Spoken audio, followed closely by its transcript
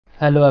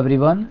Hello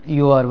everyone,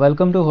 you are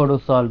welcome to how to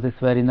solve this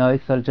very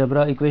nice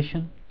algebra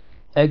equation.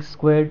 X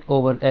squared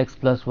over x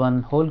plus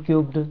 1 whole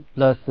cubed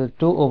plus 2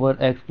 over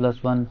x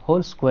plus 1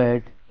 whole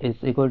squared is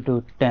equal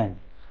to 10.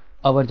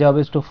 Our job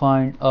is to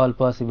find all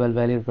possible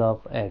values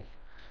of x.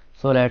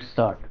 So let's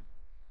start.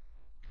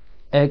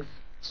 X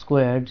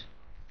squared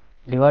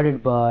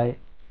divided by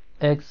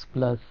x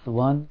plus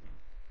 1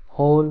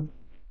 whole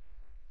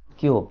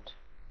cubed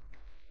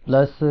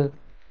plus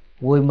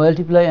we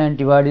multiply and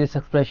divide this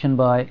expression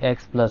by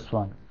x plus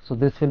 1. So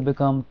this will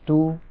become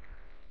 2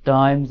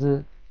 times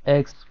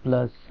x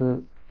plus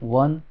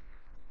 1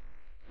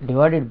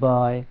 divided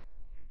by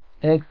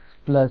x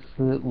plus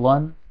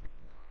 1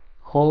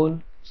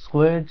 whole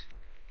squared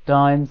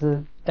times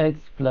x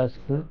plus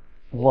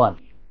 1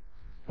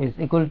 is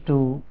equal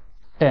to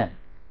 10.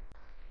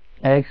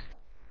 X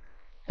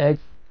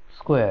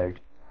squared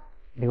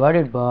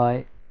divided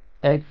by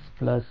x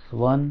plus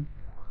 1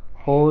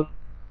 whole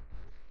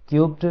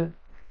cubed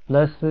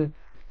plus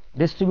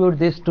distribute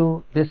this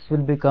to this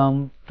will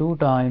become 2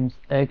 times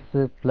x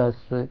plus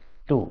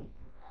 2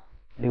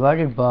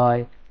 divided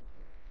by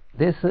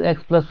this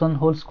x plus 1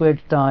 whole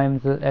squared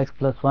times x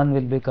plus 1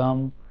 will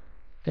become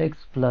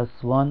x plus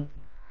 1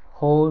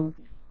 whole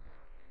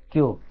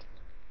cubed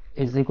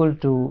is equal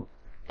to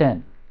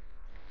 10.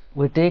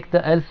 We take the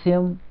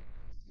LCM.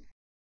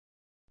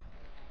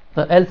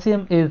 The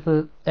LCM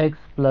is x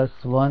plus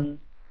 1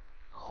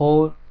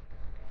 whole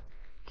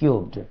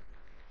cubed.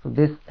 So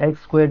this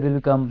x squared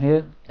will come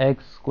here,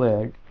 x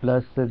squared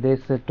plus this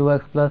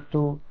 2x plus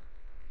 2,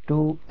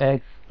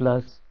 2x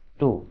plus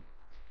 2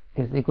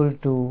 is equal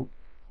to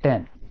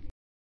 10.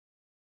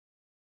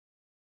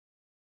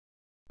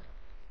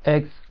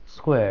 X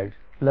squared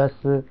plus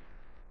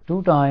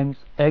 2 times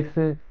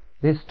x,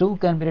 this 2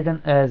 can be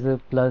written as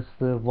plus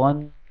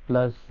 1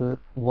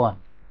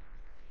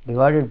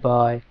 divided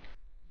by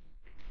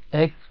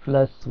x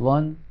plus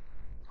 1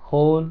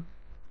 whole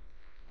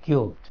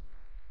cubed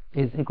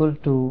is equal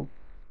to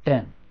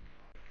 10.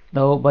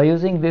 Now by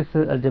using this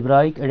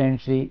algebraic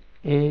identity,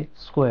 a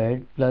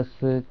squared plus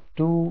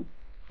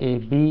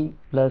 2ab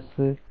plus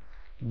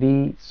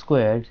b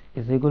squared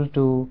is equal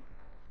to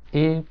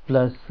a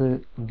plus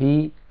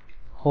b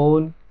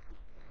whole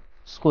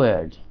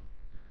squared.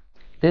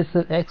 This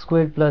x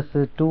squared plus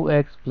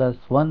 2x plus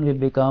 1 will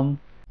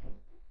become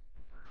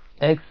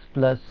x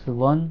plus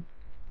 1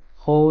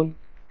 whole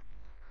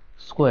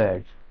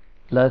squared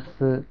plus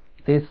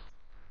this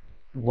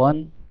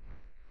 1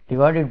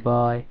 divided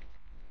by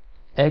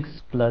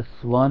x plus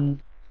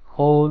 1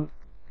 whole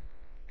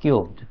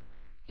cubed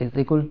is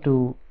equal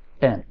to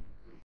 10.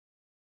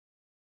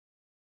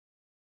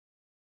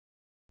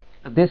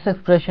 This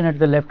expression at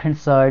the left hand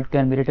side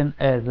can be written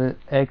as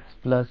x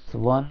plus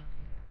 1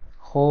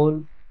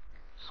 whole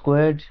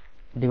squared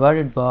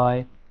divided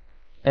by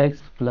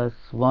x plus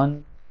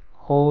 1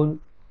 whole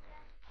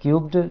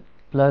cubed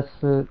plus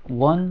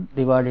 1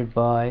 divided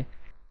by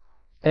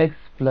x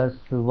plus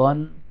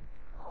 1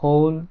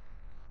 whole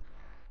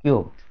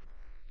cubed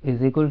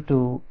is equal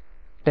to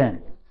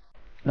 10.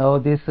 Now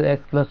this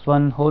x plus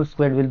 1 whole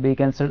squared will be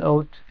cancelled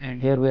out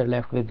and here we are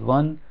left with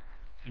 1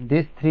 and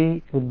this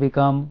 3 will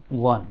become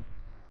 1.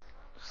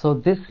 So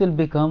this will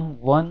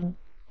become 1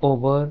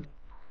 over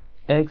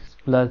x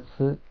plus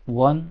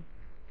 1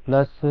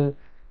 plus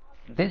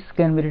this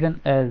can be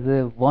written as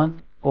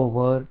 1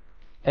 over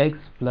x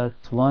plus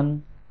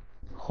 1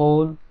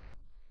 whole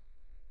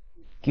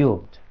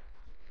cubed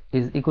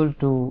is equal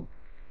to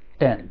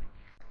 10.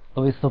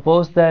 So we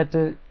suppose that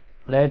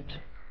let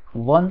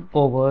 1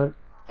 over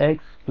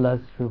x plus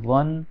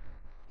 1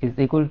 is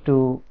equal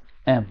to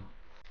m.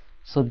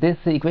 So this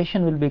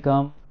equation will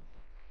become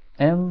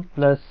m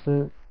plus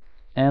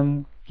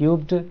m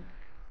cubed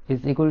is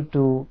equal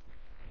to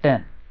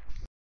 10.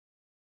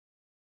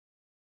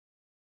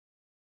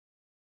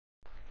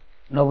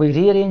 Now we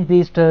rearrange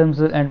these terms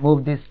and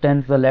move this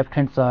 10 to the left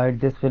hand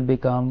side. This will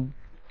become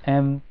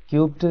m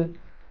cubed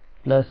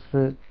plus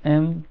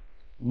m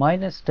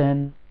minus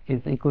 10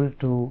 is equal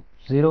to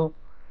 0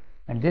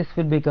 and this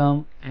will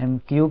become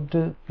m cubed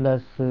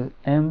plus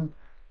m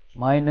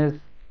minus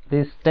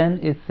this 10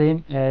 is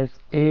same as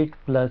 8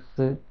 plus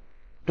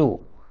 2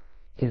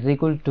 is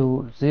equal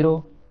to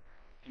 0.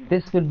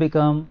 This will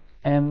become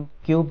m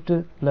cubed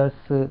plus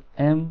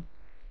m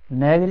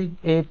negative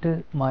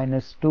 8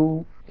 minus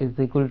 2 is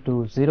equal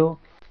to 0.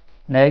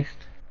 Next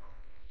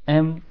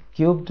m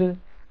cubed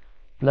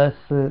plus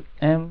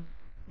m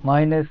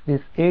minus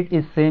this 8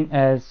 is same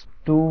as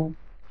 2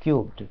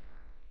 cubed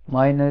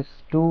minus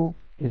 2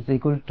 is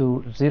equal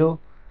to 0.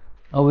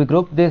 Now we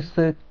group this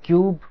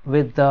cube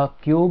with the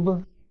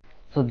cube,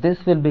 so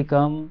this will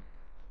become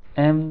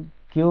m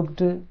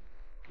cubed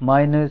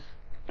minus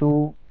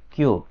 2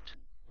 cubed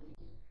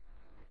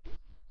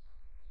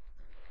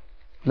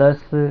plus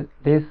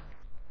this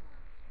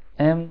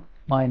m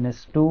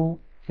minus 2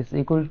 is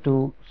equal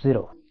to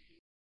 0.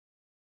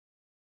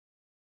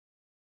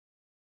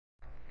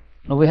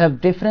 Now we have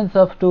difference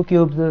of two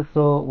cubes,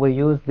 so we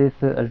use this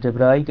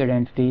algebraic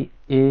identity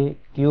a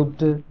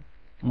cubed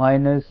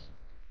minus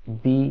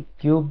b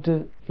cubed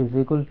is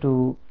equal to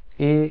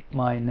a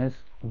minus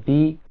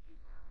b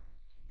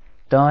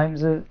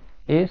times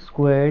a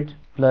squared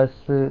plus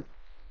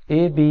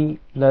ab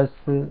plus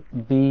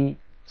b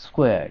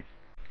squared.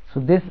 So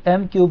this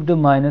m cubed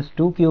minus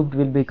 2 cubed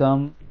will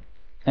become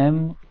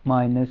m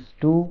minus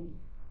 2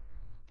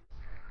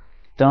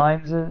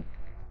 times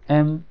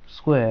m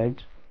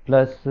squared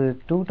plus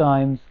 2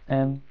 times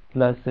m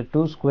plus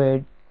 2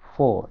 squared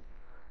 4.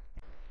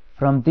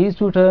 From these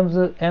two terms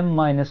m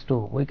minus 2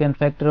 we can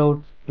factor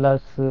out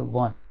plus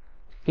 1.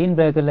 In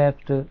bracket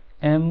left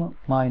m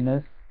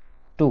minus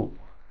 2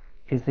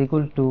 is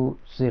equal to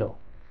 0.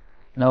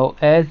 Now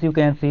as you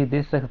can see,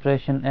 this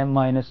expression m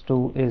minus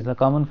 2 is a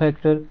common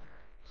factor,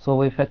 so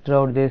we factor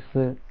out this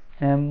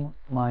m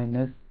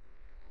minus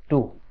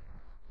 2,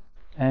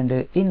 and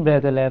in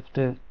bracket left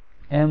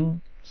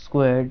m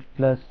squared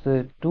plus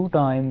 2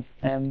 times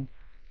m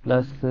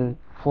plus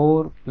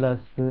 4 plus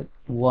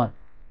 1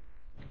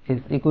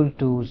 is equal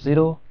to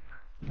 0.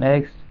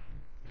 Next,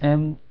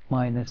 m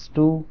minus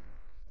 2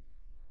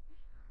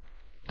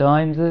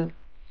 times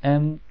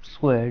m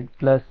squared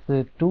plus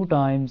 2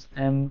 times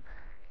m,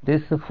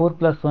 this 4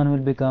 plus 1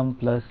 will become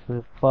plus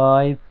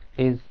 5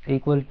 is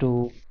equal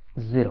to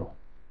 0.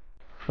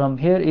 From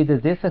here, either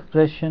this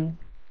expression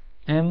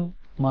m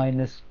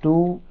minus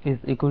 2 is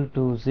equal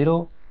to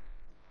 0,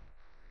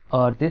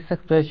 or this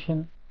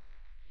expression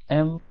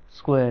m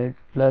squared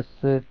plus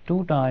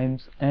 2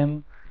 times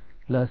m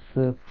plus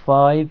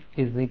 5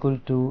 is equal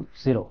to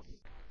 0.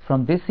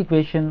 From this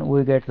equation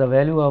we get the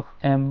value of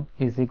m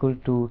is equal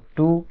to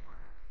 2,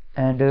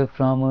 and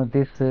from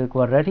this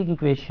quadratic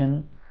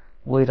equation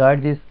we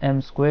write this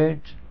m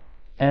squared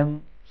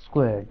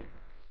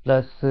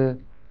plus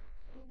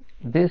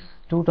this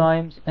 2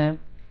 times m.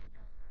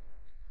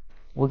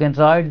 We can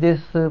write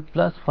this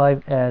plus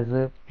 5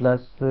 as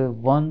plus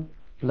 1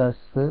 plus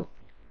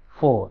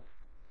 4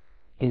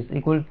 is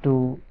equal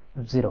to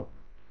 0.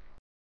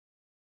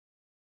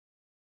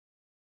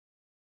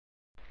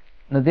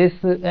 Now this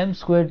m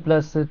squared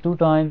plus 2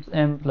 times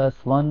m plus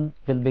 1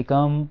 will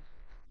become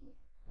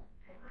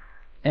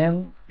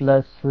m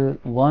plus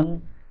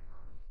 1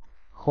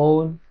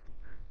 whole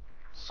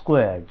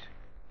squared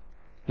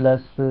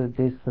plus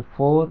this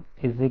 4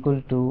 is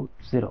equal to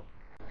 0.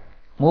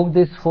 Move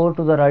this 4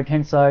 to the right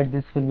hand side,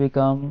 this will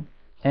become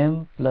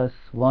m plus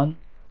 1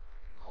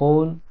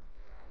 whole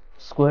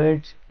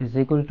squared is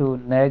equal to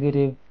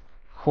negative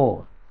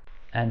 4,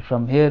 and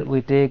from here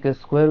we take a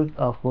square root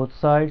of both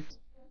sides.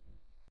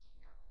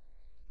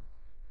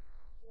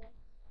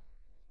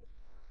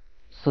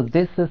 So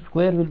this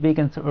square will be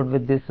cancelled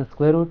with this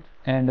square root,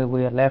 and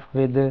we are left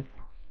with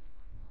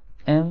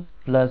m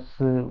plus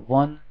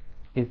 1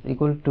 is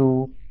equal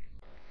to,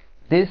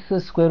 this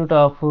square root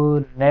of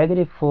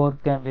negative 4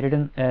 can be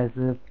written as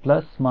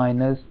plus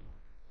minus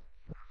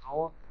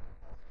root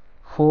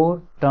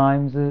 4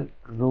 times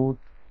root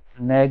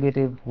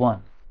negative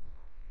 1.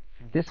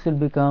 This will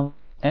become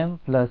m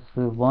plus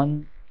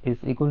 1 is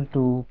equal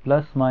to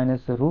plus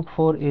minus root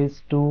 4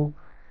 is 2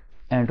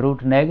 and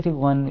root negative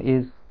 1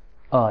 is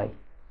I.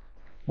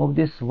 Move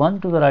this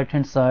 1 to the right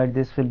hand side,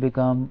 this will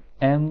become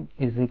m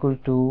is equal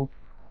to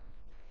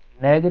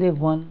negative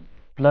 1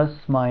 plus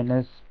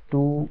minus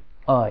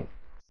 2i.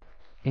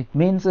 It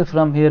means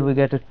from here we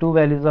get two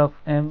values of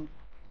m.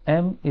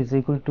 M is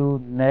equal to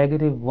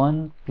negative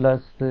 1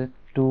 plus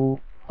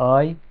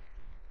 2i,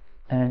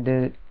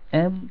 and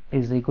m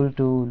is equal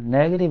to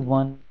negative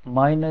 1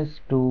 minus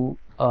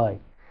 2i.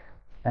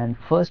 And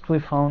first we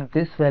found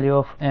this value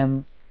of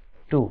m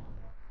 2.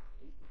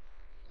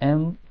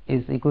 M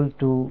is equal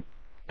to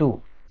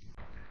 2.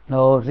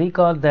 Now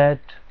recall that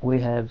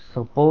we have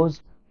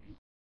supposed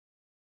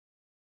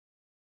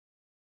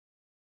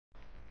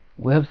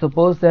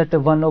that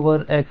 1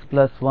 over x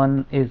plus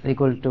 1 is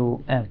equal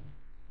to m.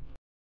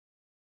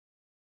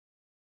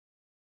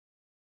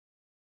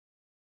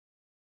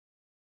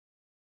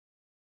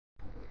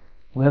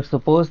 We have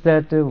supposed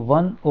that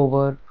 1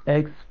 over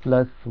x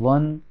plus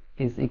 1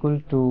 is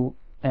equal to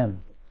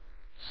m.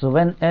 So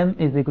when m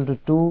is equal to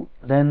 2,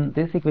 then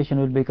this equation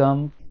will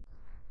become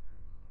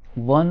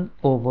 1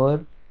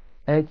 over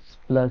x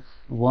plus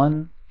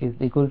 1 is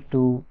equal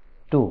to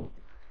 2.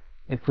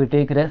 If we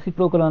take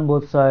reciprocal on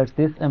both sides,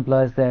 this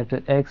implies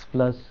that x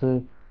plus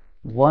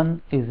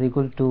 1 is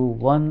equal to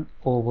 1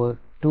 over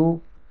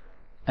 2,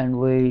 and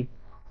we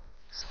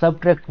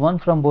subtract 1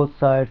 from both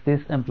sides,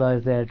 this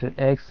implies that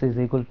x is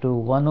equal to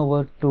 1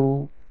 over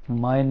 2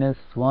 minus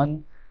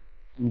 1.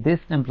 This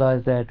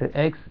implies that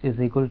x is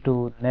equal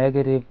to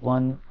negative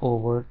 1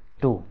 over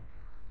 2.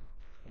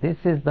 This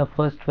is the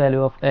first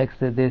value of x.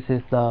 This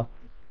is the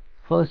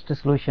first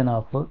solution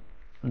of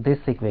this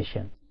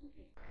equation.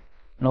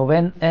 Now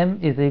when m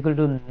is equal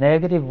to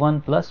negative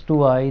 1 plus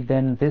 2i,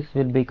 then this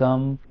will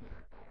become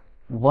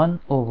 1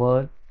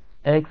 over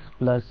x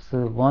plus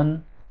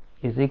 1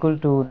 is equal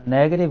to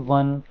negative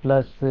 1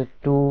 plus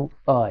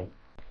 2i,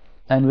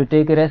 and we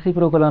take a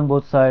reciprocal on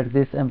both sides.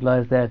 This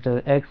implies that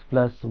x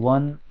plus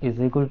 1 is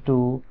equal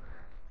to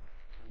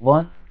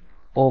 1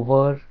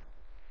 over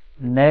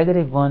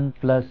negative 1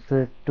 plus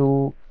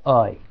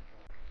 2i.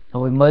 Now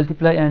we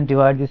multiply and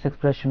divide this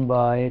expression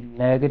by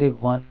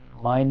 -1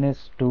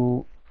 minus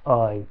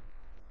 2i.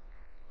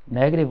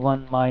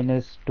 -1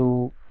 minus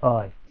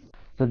 2i.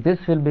 So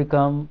this will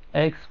become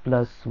x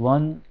plus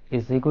 1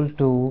 is equal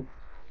to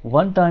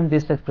 1 time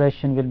this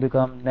expression will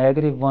become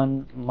 -1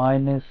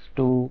 minus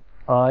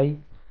 2i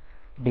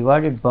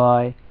divided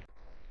by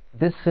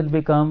this will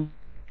become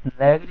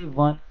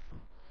 -1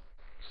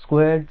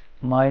 squared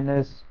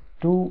minus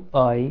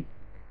 2i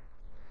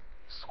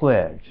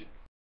squared.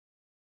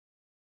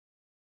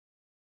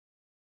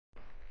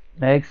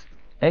 Next,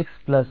 x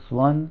plus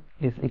 1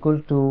 is equal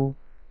to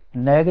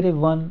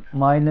 -1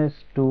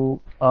 minus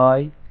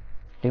 2i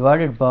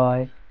divided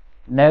by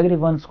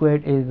 -1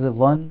 squared is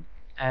 1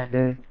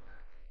 and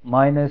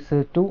minus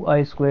 2i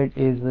squared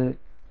is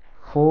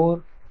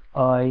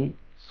 4i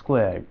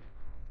squared.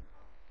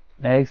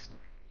 Next,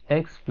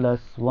 x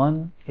plus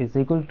 1 is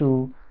equal to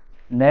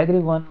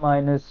 -1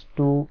 minus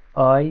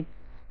 2i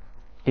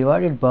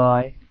divided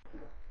by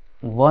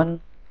 1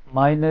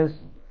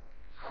 minus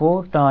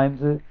 4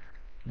 times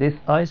this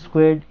I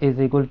squared is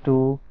equal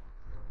to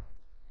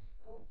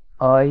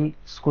I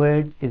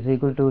squared is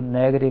equal to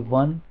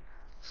 -1.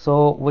 So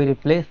we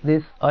replace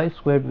this I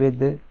squared with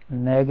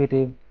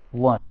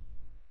 -1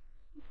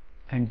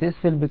 and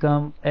this will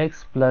become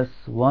x plus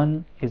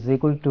 1 is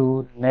equal to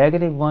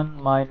 -1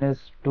 minus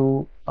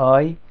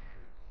 2i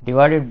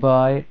divided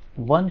by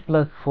 1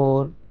 plus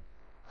 4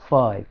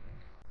 5.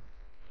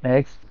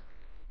 Next,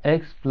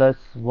 x plus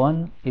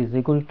 1 is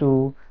equal to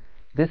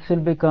this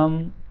will become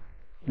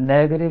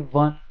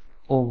 -1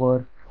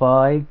 over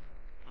 5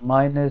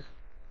 minus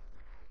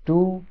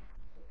 2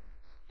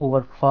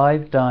 over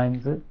 5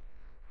 times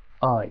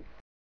I.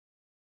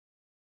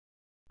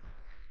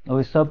 Now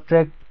we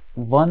subtract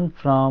 1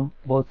 from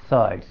both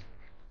sides.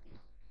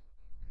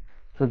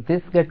 So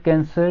this gets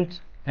cancelled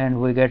and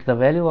we get the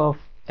value of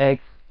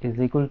x is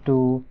equal to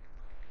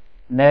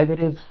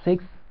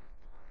 -6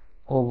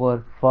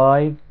 over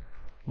 5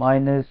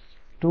 minus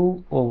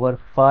 2 over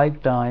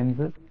 5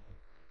 times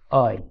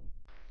I.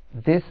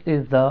 This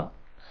is the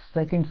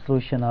second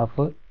solution of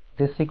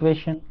this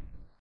equation.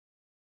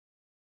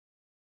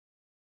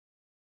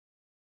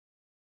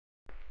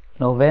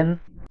 Now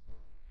when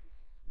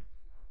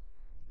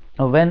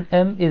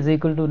m is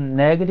equal to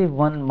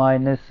 -1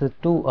 minus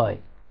 2i,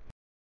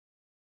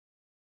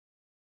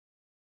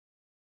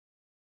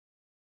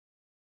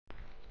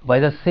 by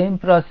the same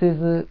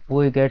process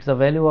we get the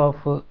value of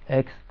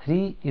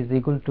x3 is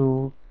equal to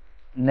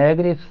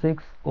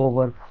 -6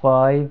 over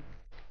 5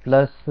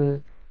 plus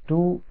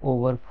 2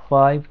 over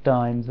 5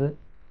 times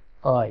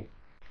I.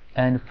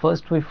 And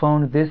first we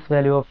found this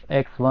value of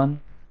x1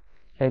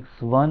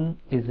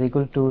 is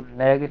equal to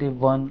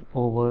 -1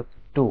 over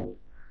 2.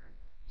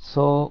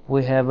 So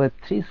we have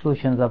three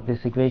solutions of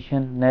this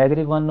equation: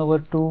 -1 over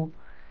 2,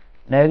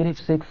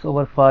 -6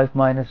 over 5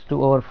 minus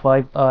 2 over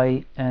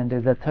 5i, and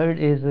the third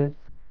is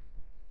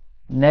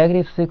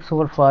 -6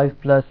 over 5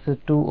 plus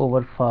 2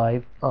 over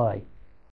 5i.